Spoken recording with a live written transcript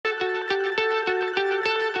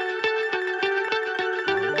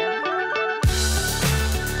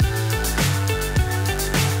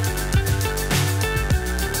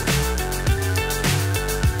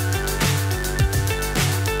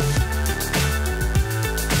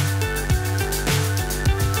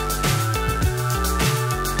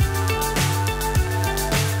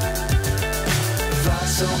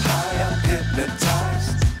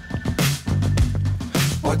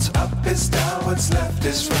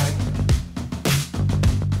is right.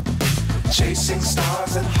 Chasing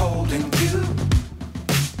stars and holding you.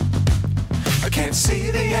 I can't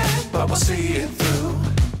see the end, but we'll see it through.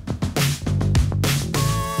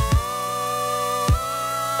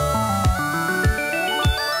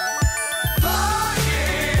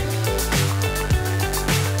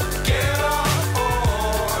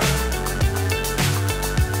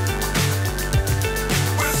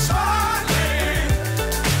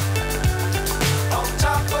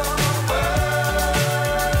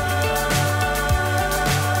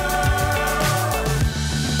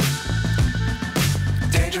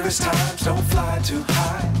 Times don't fly too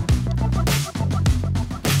high.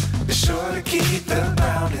 Be sure to keep the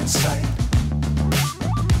ground in sight.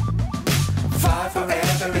 Fly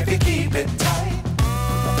forever if you keep it tight.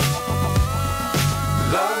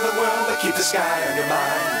 Love the world but keep the sky on your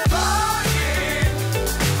mind.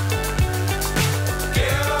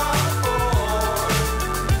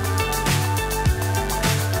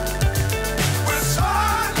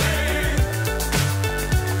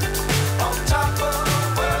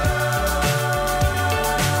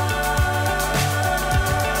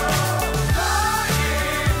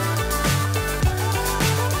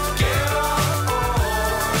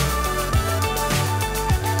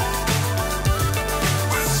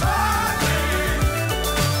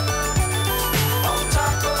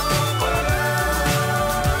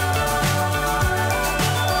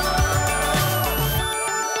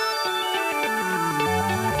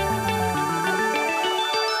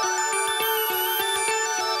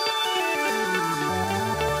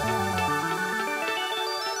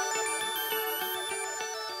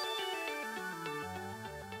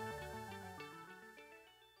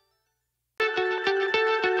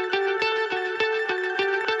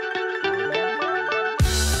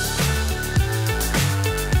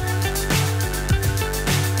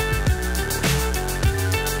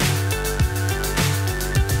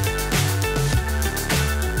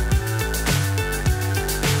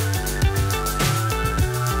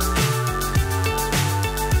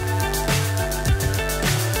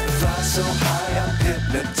 So high I'm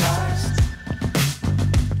hypnotized.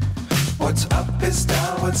 What's up is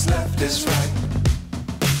down, what's left is right.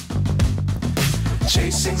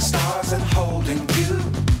 Chasing stars and holding you.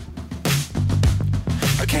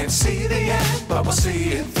 I can't see the end, but we'll see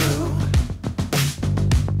it through.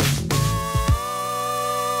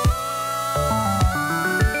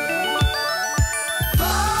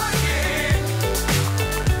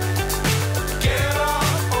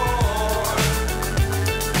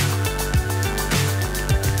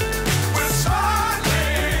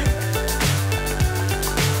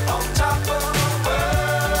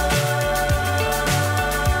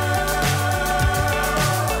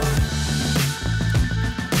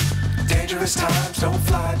 Times don't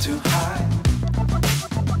fly too high.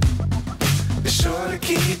 Be sure to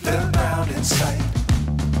keep the ground in sight.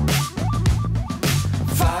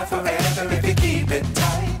 Fly forever if you keep it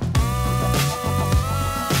tight.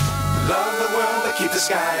 Love the world but keep the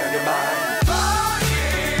sky on your mind.